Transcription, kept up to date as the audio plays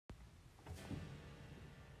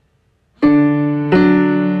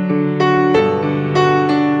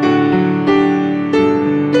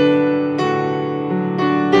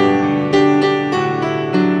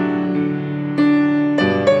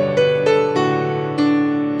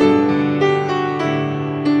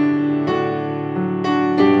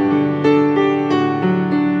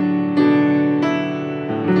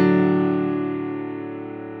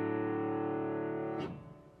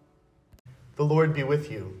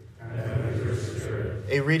and with your spirit.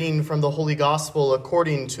 A reading from the Holy Gospel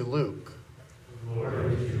according to Luke.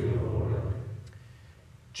 Glory to you, Lord.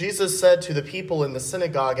 Jesus said to the people in the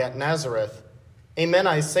synagogue at Nazareth, "Amen,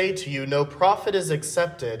 I say to you, no prophet is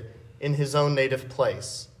accepted in his own native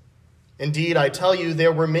place. Indeed, I tell you,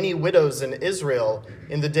 there were many widows in Israel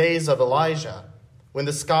in the days of Elijah, when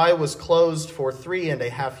the sky was closed for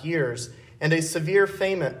 3.5 years, and a severe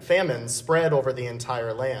famine spread over the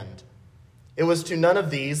entire land. It was to none of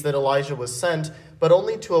these that Elijah was sent, but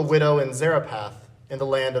only to a widow in Zarephath in the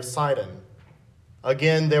land of Sidon.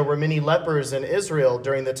 Again, there were many lepers in Israel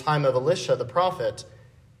during the time of Elisha the prophet,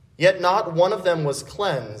 yet not one of them was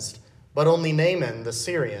cleansed, but only Naaman the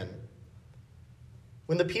Syrian."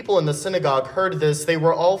 When the people in the synagogue heard this, they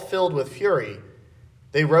were all filled with fury.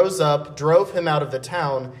 They rose up, drove him out of the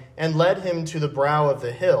town, and led him to the brow of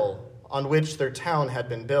the hill on which their town had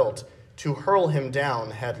been built, to hurl him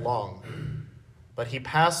down headlong. But he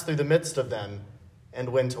passed through the midst of them and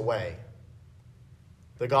went away.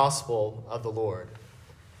 The Gospel of the Lord.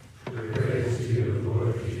 Praise to you,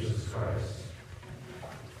 Lord Jesus Christ.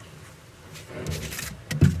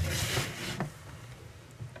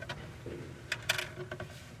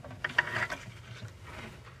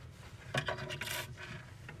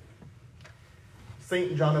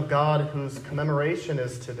 St. John of God, whose commemoration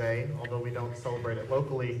is today, although we don't celebrate it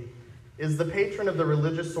locally, is the patron of the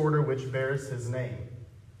religious order which bears his name,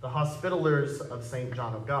 the Hospitallers of St.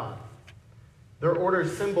 John of God. Their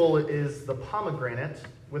order's symbol is the pomegranate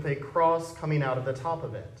with a cross coming out of the top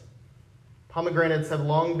of it. Pomegranates have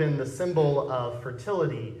long been the symbol of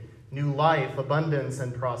fertility, new life, abundance,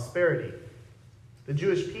 and prosperity. The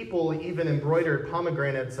Jewish people even embroidered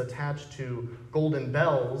pomegranates attached to golden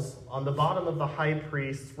bells on the bottom of the high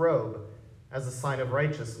priest's robe as a sign of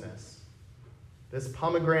righteousness. This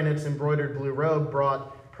pomegranate embroidered blue robe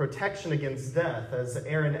brought protection against death as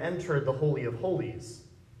Aaron entered the Holy of Holies.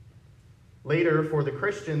 Later, for the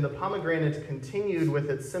Christian, the pomegranate continued with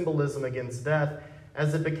its symbolism against death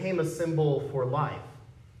as it became a symbol for life,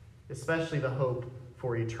 especially the hope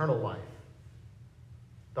for eternal life.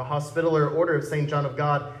 The Hospitaller Order of St. John of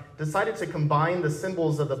God decided to combine the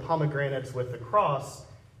symbols of the pomegranates with the cross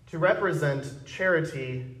to represent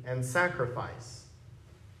charity and sacrifice.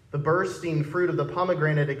 The bursting fruit of the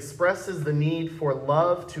pomegranate expresses the need for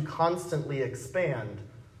love to constantly expand,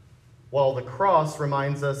 while the cross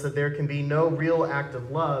reminds us that there can be no real act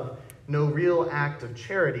of love, no real act of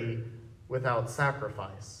charity without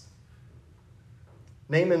sacrifice.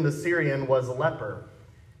 Naaman the Syrian was a leper,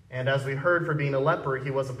 and as we heard, for being a leper,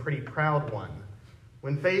 he was a pretty proud one.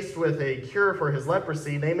 When faced with a cure for his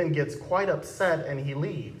leprosy, Naaman gets quite upset and he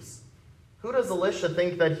leaves. Who does Elisha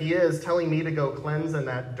think that he is, telling me to go cleanse in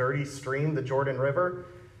that dirty stream, the Jordan River?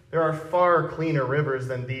 There are far cleaner rivers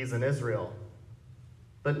than these in Israel.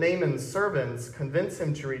 But Naaman's servants convince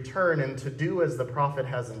him to return and to do as the prophet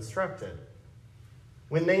has instructed.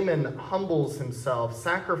 When Naaman humbles himself,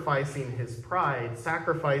 sacrificing his pride,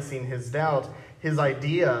 sacrificing his doubt, his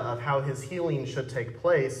idea of how his healing should take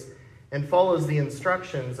place, and follows the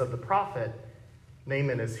instructions of the prophet,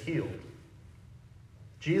 Naaman is healed.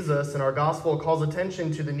 Jesus in our gospel calls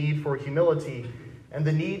attention to the need for humility and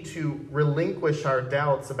the need to relinquish our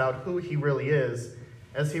doubts about who he really is,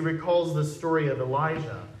 as he recalls the story of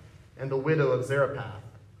Elijah and the widow of Zarephath.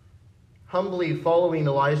 Humbly following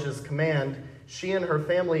Elijah's command, she and her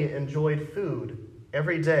family enjoyed food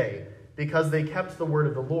every day because they kept the word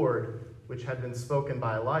of the Lord, which had been spoken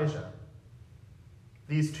by Elijah.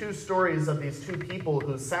 These two stories of these two people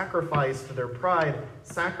who sacrificed their pride,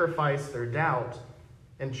 sacrificed their doubt,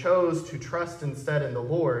 and chose to trust instead in the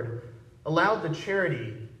Lord, allowed the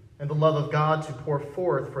charity and the love of God to pour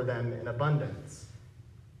forth for them in abundance.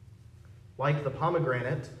 Like the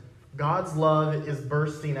pomegranate, God's love is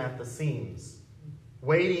bursting at the seams,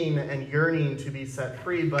 waiting and yearning to be set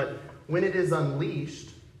free, but when it is unleashed,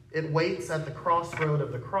 it waits at the crossroad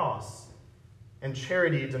of the cross, and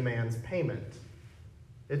charity demands payment.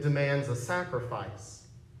 It demands a sacrifice.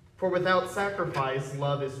 For without sacrifice,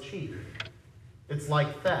 love is cheap. It's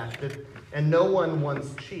like theft, and no one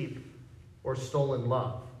wants cheap or stolen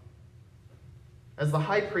love. As the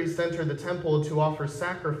high priest entered the temple to offer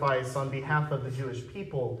sacrifice on behalf of the Jewish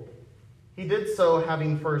people, he did so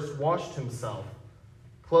having first washed himself,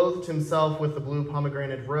 clothed himself with the blue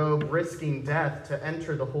pomegranate robe, risking death to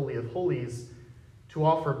enter the Holy of Holies, to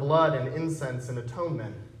offer blood and incense in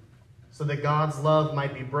atonement, so that God's love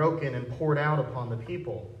might be broken and poured out upon the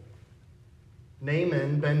people.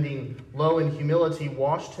 Naaman, bending low in humility,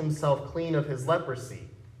 washed himself clean of his leprosy,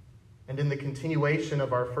 and in the continuation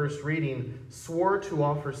of our first reading, swore to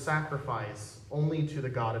offer sacrifice only to the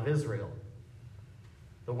God of Israel.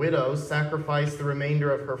 The widow sacrificed the remainder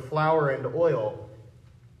of her flour and oil,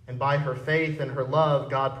 and by her faith and her love,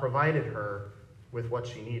 God provided her with what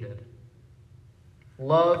she needed.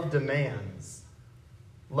 Love demands.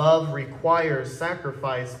 Love requires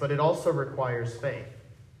sacrifice, but it also requires faith.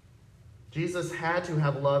 Jesus had to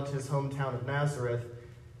have loved his hometown of Nazareth,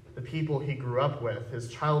 the people he grew up with, his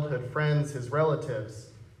childhood friends, his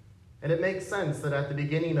relatives. And it makes sense that at the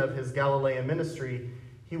beginning of his Galilean ministry,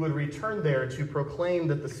 he would return there to proclaim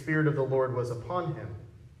that the Spirit of the Lord was upon him,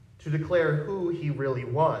 to declare who he really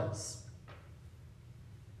was.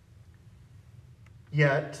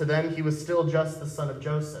 Yet, to them, he was still just the son of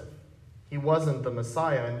Joseph. He wasn't the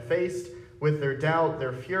Messiah, and faced with their doubt,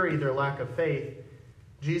 their fury, their lack of faith,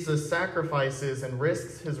 Jesus sacrifices and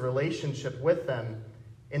risks his relationship with them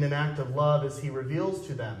in an act of love as he reveals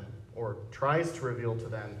to them, or tries to reveal to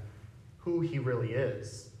them, who he really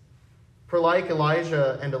is. For like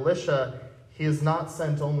Elijah and Elisha, he is not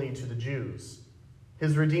sent only to the Jews.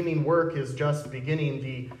 His redeeming work is just beginning.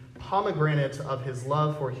 The pomegranate of his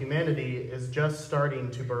love for humanity is just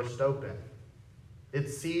starting to burst open.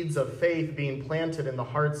 Its seeds of faith being planted in the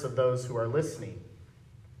hearts of those who are listening.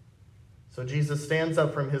 So Jesus stands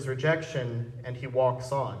up from his rejection and he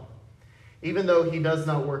walks on. Even though he does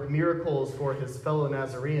not work miracles for his fellow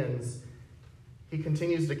Nazareans, he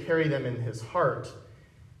continues to carry them in his heart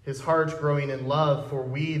growing in love for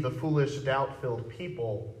we, the foolish, doubt-filled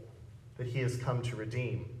people that he has come to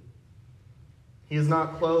redeem. He is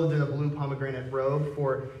not clothed in a blue pomegranate robe,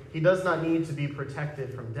 for he does not need to be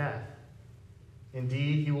protected from death.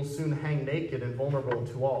 Indeed, he will soon hang naked and vulnerable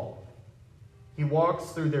to all. He walks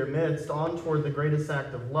through their midst on toward the greatest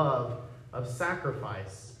act of love, of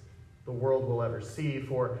sacrifice the world will ever see,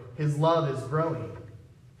 for his love is growing.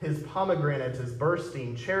 His pomegranate is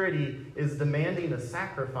bursting. Charity is demanding a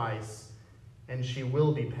sacrifice, and she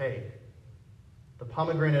will be paid. The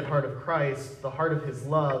pomegranate heart of Christ, the heart of his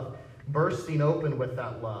love, bursting open with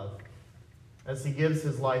that love as he gives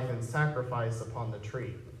his life in sacrifice upon the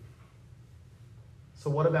tree. So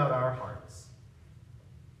what about our hearts?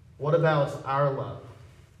 What about our love?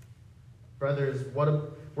 Brothers,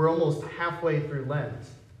 we're almost halfway through Lent.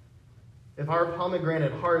 If our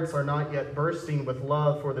pomegranate hearts are not yet bursting with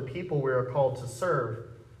love for the people we are called to serve,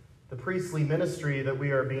 the priestly ministry that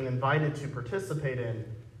we are being invited to participate in,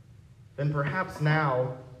 then perhaps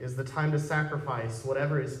now is the time to sacrifice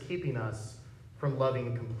whatever is keeping us from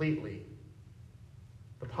loving completely.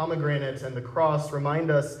 The pomegranate and the cross remind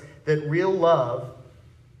us that real love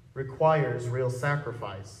requires real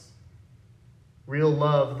sacrifice. Real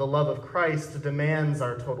love, the love of Christ, demands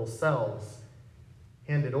our total selves,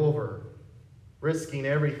 handed over, risking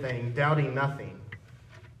everything, doubting nothing.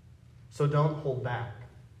 So don't hold back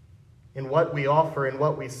in what we offer, in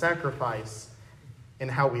what we sacrifice, in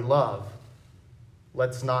how we love.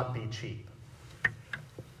 Let's not be cheap.